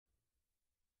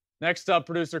Next up,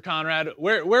 producer Conrad,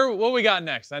 what we got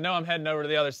next? I know I'm heading over to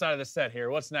the other side of the set here.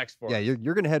 What's next for Yeah, us?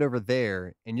 you're gonna head over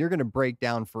there, and you're gonna break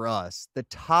down for us the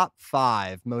top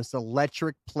 5 most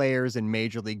electric players in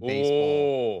Major League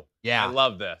Baseball. Oh, I Yeah.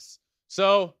 love this.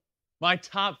 So, my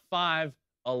top 5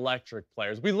 electric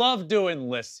players. We love doing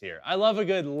lists here. I love a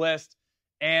good list,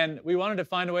 and we wanted to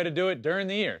find a way to do it during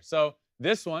the year. So,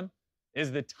 this one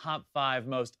is the top 5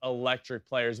 most electric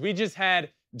players. We just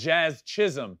had Jazz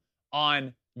Chisholm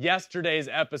on yesterday's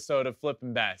episode of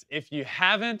Flippin Bats. If you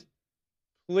haven't,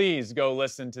 please go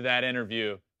listen to that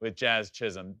interview with Jazz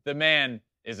Chisholm. The man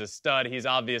is a stud. He's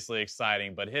obviously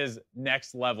exciting, but his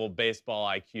next level baseball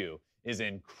IQ is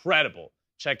incredible.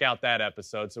 Check out that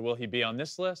episode. So will he be on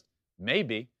this list?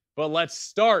 Maybe. But let's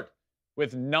start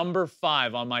with number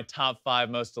 5 on my top 5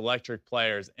 most electric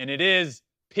players, and it is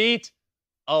Pete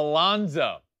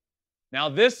Alonso. Now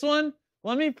this one,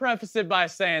 let me preface it by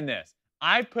saying this.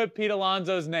 I put Pete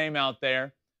Alonso's name out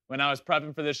there when I was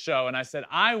prepping for this show, and I said,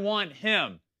 I want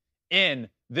him in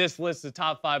this list of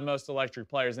top 5 most electric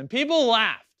players. And people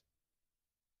laughed.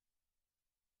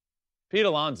 Pete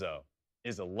Alonso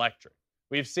is electric.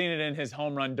 We've seen it in his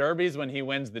home run derbies when he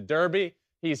wins the derby.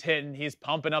 He's hitting, he's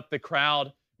pumping up the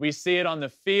crowd. We see it on the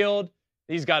field.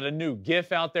 He's got a new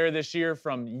gif out there this year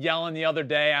from yelling the other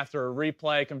day after a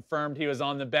replay confirmed he was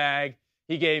on the bag.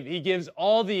 He gives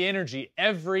all the energy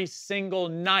every single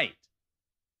night.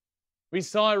 We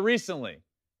saw it recently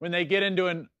when they get into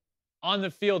an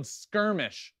on-the-field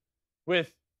skirmish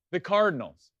with the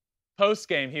Cardinals.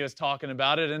 Post-game, he was talking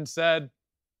about it and said,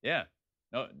 yeah,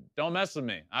 no, don't mess with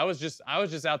me. I was just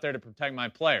out there to protect my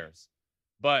players.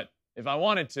 But if I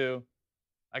wanted to,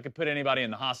 I could put anybody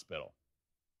in the hospital.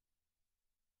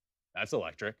 That's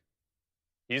electric.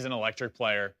 He's an electric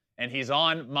player, and he's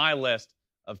on my list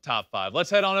of top 5. Let's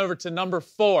head on over to number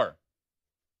 4,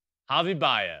 Javi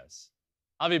Báez.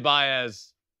 Javi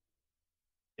Báez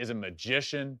is a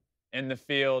magician in the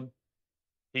field.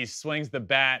 He swings the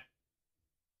bat.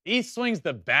 He swings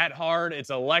the bat hard.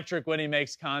 It's electric when he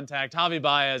makes contact. Javi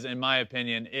Báez, in my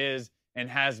opinion, is and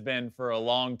has been for a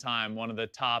long time one of the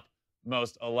top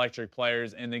most electric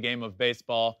players in the game of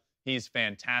baseball. He's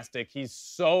fantastic. He's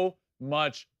so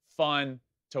much fun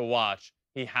to watch.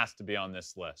 He has to be on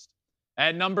this list.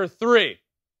 At number 3,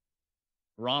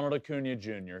 Ronald Acuña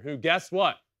Jr., who, guess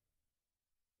what?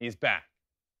 He's back.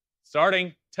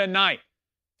 Starting tonight,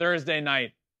 Thursday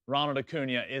night, Ronald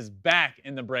Acuña is back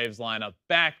in the Braves lineup,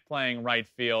 back playing right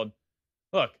field.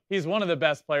 Look, he's one of the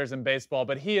best players in baseball,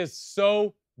 but he is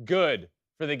so good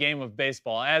for the game of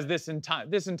baseball, as this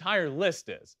entire list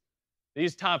is.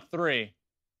 These top 3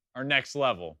 are next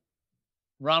level.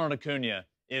 Ronald Acuña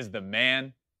is the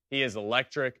man. He is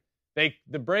electric.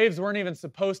 The Braves weren't even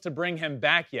supposed to bring him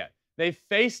back yet. They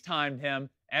FaceTimed him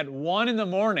at 1 in the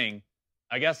morning,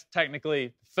 I guess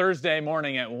technically Thursday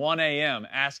morning at 1 a.m.,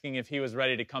 asking if he was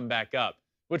ready to come back up,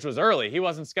 which was early. He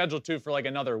wasn't scheduled to for like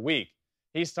another week.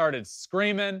 He started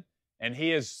screaming, and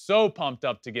he is so pumped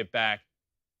up to get back.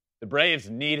 The Braves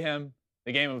need him.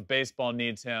 The game of baseball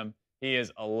needs him. He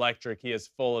is electric. He is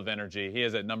full of energy. He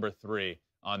is at number 3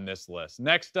 on this list.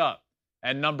 Next up,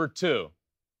 at number 2,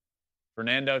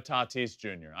 Fernando Tatís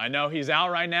Jr. I know he's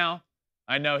out right now.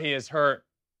 I know he is hurt.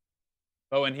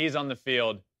 But when he's on the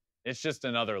field, it's just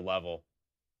another level.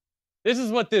 This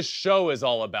is what this show is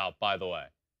all about, by the way.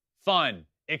 Fun,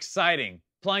 exciting,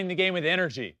 playing the game with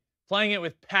energy, playing it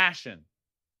with passion.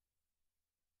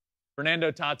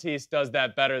 Fernando Tatís does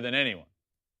that better than anyone.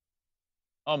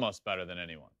 Almost better than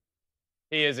anyone.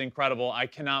 He is incredible. I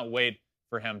cannot wait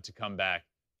for him to come back.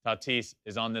 Tatís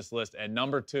is on this list at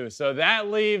number 2. So that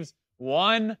leaves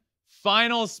one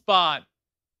final spot,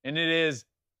 and it is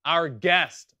our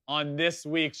guest on this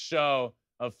week's show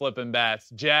of Flippin Bats,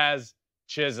 Jazz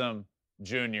Chisholm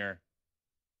Jr.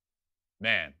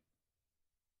 Man,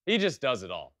 he just does it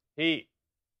all.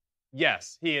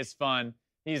 Yes, he is fun.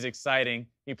 He's exciting.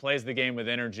 He plays the game with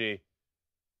energy.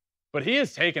 But he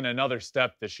has taken another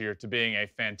step this year to being a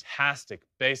fantastic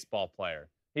baseball player.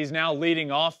 He's now leading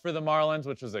off for the Marlins,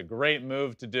 which was a great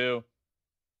move to do.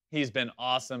 He's been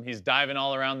awesome. He's diving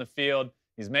all around the field.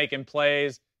 He's making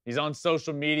plays. He's on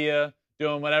social media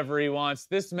doing whatever he wants.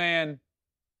 This man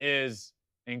is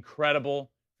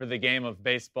incredible for the game of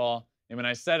baseball. And when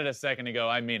I said it a second ago,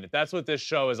 I mean it. That's what this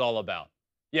show is all about.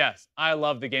 Yes, I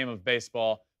love the game of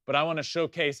baseball, but I want to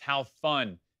showcase how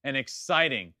fun and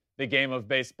exciting the game of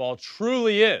baseball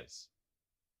truly is.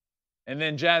 And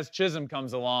then Jazz Chisholm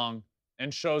comes along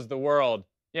and shows the world,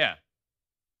 yeah,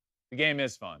 the game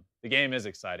is fun. The game is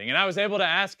exciting. And I was able to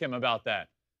ask him about that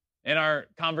in our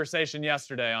conversation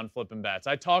yesterday on Flippin Bats.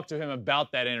 I talked to him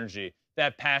about that energy,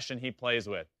 that passion he plays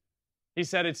with. He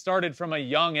said it started from a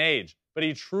young age, but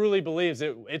he truly believes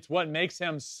it's what makes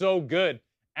him so good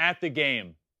at the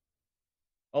game.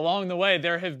 Along the way,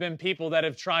 there have been people that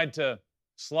have tried to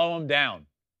slow him down,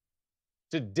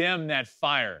 to dim that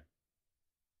fire.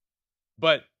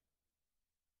 But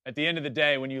at the end of the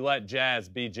day, when you let jazz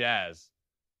be jazz,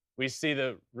 we see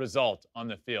the result on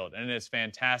the field, and it's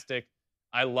fantastic.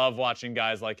 I love watching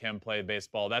guys like him play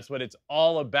baseball. That's what it's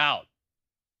all about.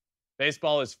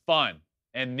 Baseball is fun.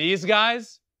 And these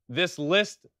guys, this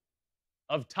list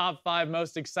of top 5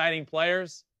 most exciting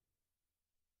players,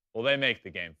 well, they make the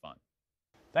game fun.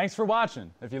 Thanks for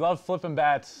watching. If you love flipping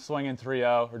bats, swinging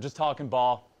 3-0, or just talking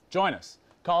ball, join us.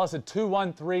 Call us at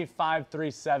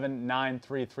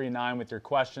 213-537-9339 with your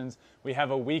questions. We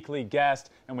have a weekly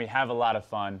guest, and we have a lot of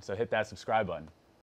fun, so hit that subscribe button.